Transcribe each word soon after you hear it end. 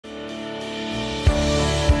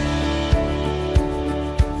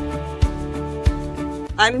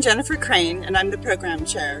I'm Jennifer Crane, and I'm the program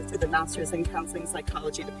chair for the Master's in Counseling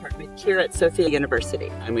Psychology Department here at Sofia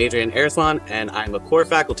University. I'm Adrian Eraslan, and I'm a core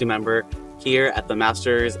faculty member here at the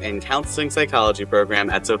Master's in Counseling Psychology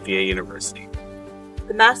program at Sofia University.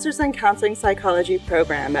 The Master's in Counseling Psychology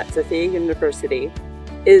program at Sofia University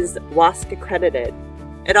is WASC accredited.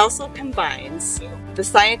 It also combines the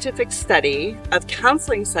scientific study of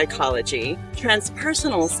counseling psychology,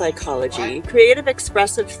 transpersonal psychology, creative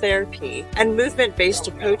expressive therapy, and movement-based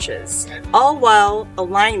approaches, all while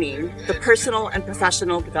aligning the personal and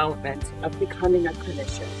professional development of becoming a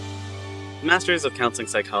clinician. The Master's of Counseling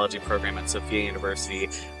Psychology program at Sofia University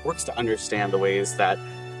works to understand the ways that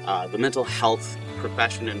the mental health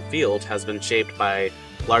profession and field has been shaped by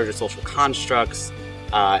larger social constructs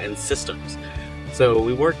and systems. So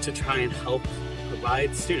we work to try and help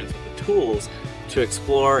provide students with the tools to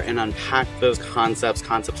explore and unpack those concepts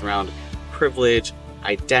around privilege,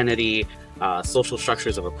 identity, social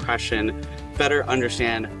structures of oppression, better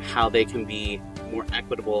understand how they can be more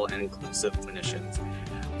equitable and inclusive clinicians.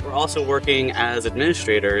 We're also working as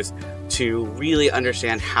administrators to really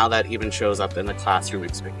understand how that even shows up in the classroom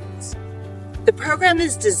experience. The program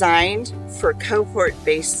is designed for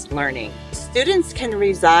cohort-based learning. Students can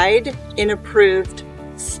reside in approved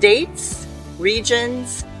states,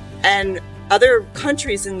 regions, and other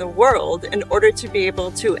countries in the world in order to be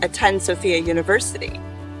able to attend Sofia University.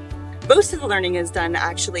 Most of the learning is done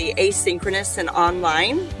actually asynchronous and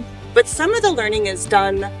online, but some of the learning is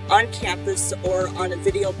done on campus or on a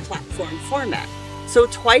video platform format. So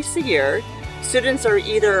twice a year, students are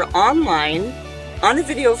either online on a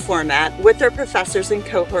video format with their professors and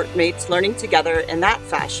cohort mates learning together in that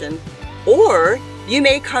fashion, or you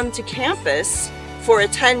may come to campus for a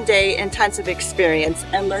 10-day intensive experience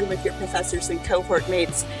and learn with your professors and cohort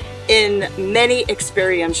mates in many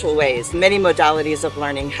experiential ways. Many modalities of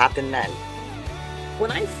learning happen then.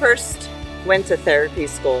 When I first went to therapy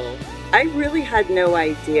school, I really had no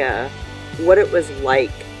idea what it was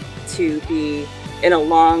like to be in a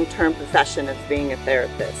long-term profession of being a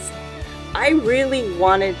therapist. I really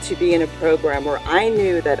wanted to be in a program where I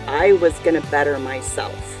knew that I was going to better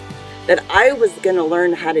myself, that I was going to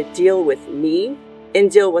learn how to deal with me and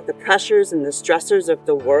deal with the pressures and the stressors of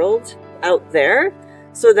the world out there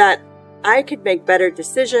so that I could make better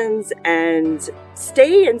decisions and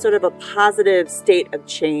stay in sort of a positive state of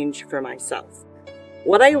change for myself.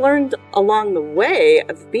 What I learned along the way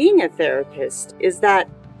of being a therapist is that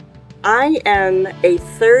I am a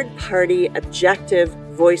third-party objective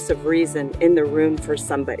voice of reason in the room for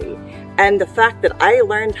somebody. And the fact that I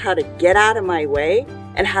learned how to get out of my way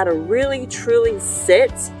and how to really truly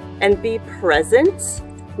sit and be present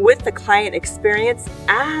with the client experience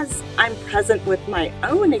as I'm present with my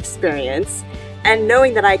own experience, and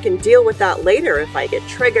knowing that I can deal with that later if I get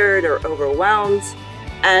triggered or overwhelmed,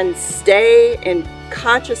 and stay in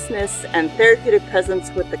consciousness and therapeutic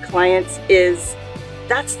presence with the clients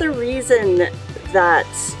that's the reason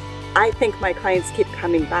that I think my clients keep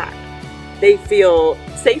coming back. They feel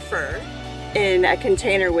safer in a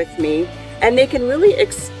container with me, and they can really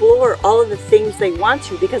explore all of the things they want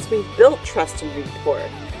to because we've built trust and rapport.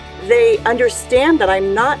 They understand that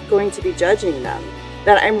I'm not going to be judging them,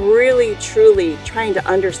 that I'm really, truly trying to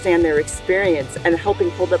understand their experience and helping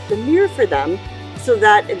hold up the mirror for them so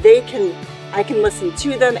that I can listen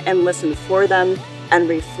to them and listen for them and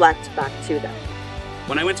reflect back to them.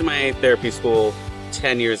 When I went to my therapy school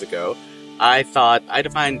 10 years ago, I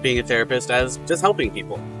defined being a therapist as just helping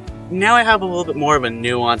people. Now I have a little bit more of a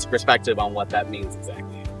nuanced perspective on what that means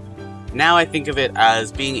exactly. Now I think of it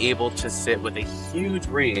as being able to sit with a huge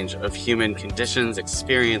range of human conditions,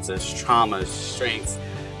 experiences, traumas, strengths,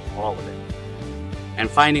 all of it. And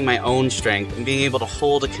finding my own strength and being able to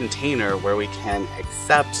hold a container where we can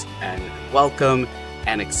accept and welcome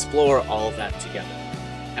and explore all of that together.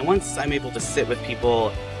 And once I'm able to sit with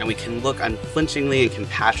people and we can look unflinchingly and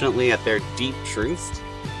compassionately at their deep truths,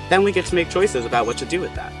 then we get to make choices about what to do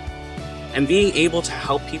with that. And being able to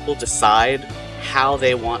help people decide how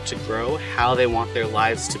they want to grow, how they want their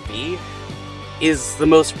lives to be, is the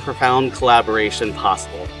most profound collaboration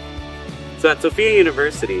possible. So at Sofia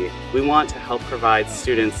University, we want to help provide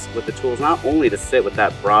students with the tools not only to sit with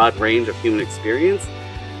that broad range of human experience,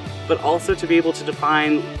 but also to be able to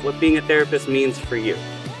define what being a therapist means for you.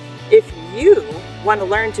 If you want to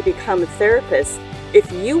learn to become a therapist, if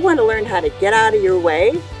you want to learn how to get out of your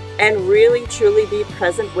way and really truly be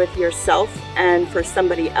present with yourself and for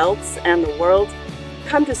somebody else and the world,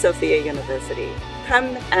 come to Sofia University. Come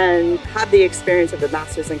and have the experience of the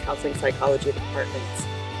Master's in Counseling Psychology department.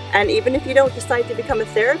 And even if you don't decide to become a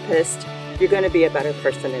therapist, you're going to be a better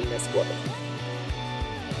person in this world.